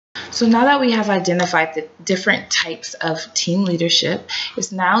So now that we have identified the different types of team leadership,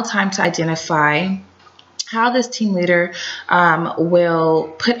 it's now time to identify how this team leader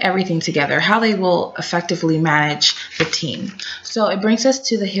will put everything together, how they will effectively manage the team. So it brings us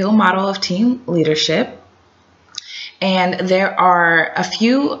to the Hill model of team leadership. And there are a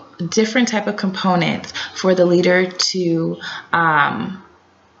few different type of components for the leader to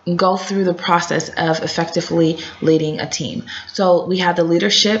go through the process of effectively leading a team. So we have the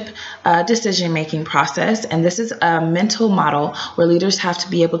leadership decision-making process, and this is a mental model where leaders have to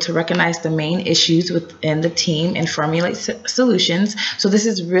be able to recognize the main issues within the team and formulate solutions. So this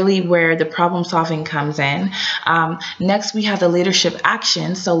is really where the problem solving comes in. Next, we have the leadership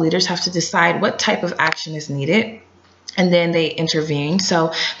action. So leaders have to decide what type of action is needed, and then they intervene.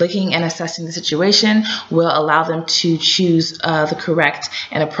 So looking and assessing the situation will allow them to choose the correct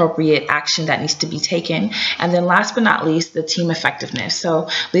and appropriate action that needs to be taken. And then last but not least, the team effectiveness. So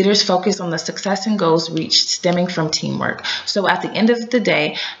leaders focus on the success and goals reached stemming from teamwork. So at the end of the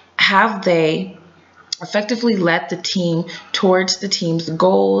day, have they effectively led the team towards the team's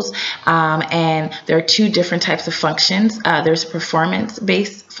goals? And there are two different types of functions. There's a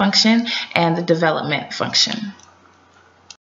performance-based function and the development function.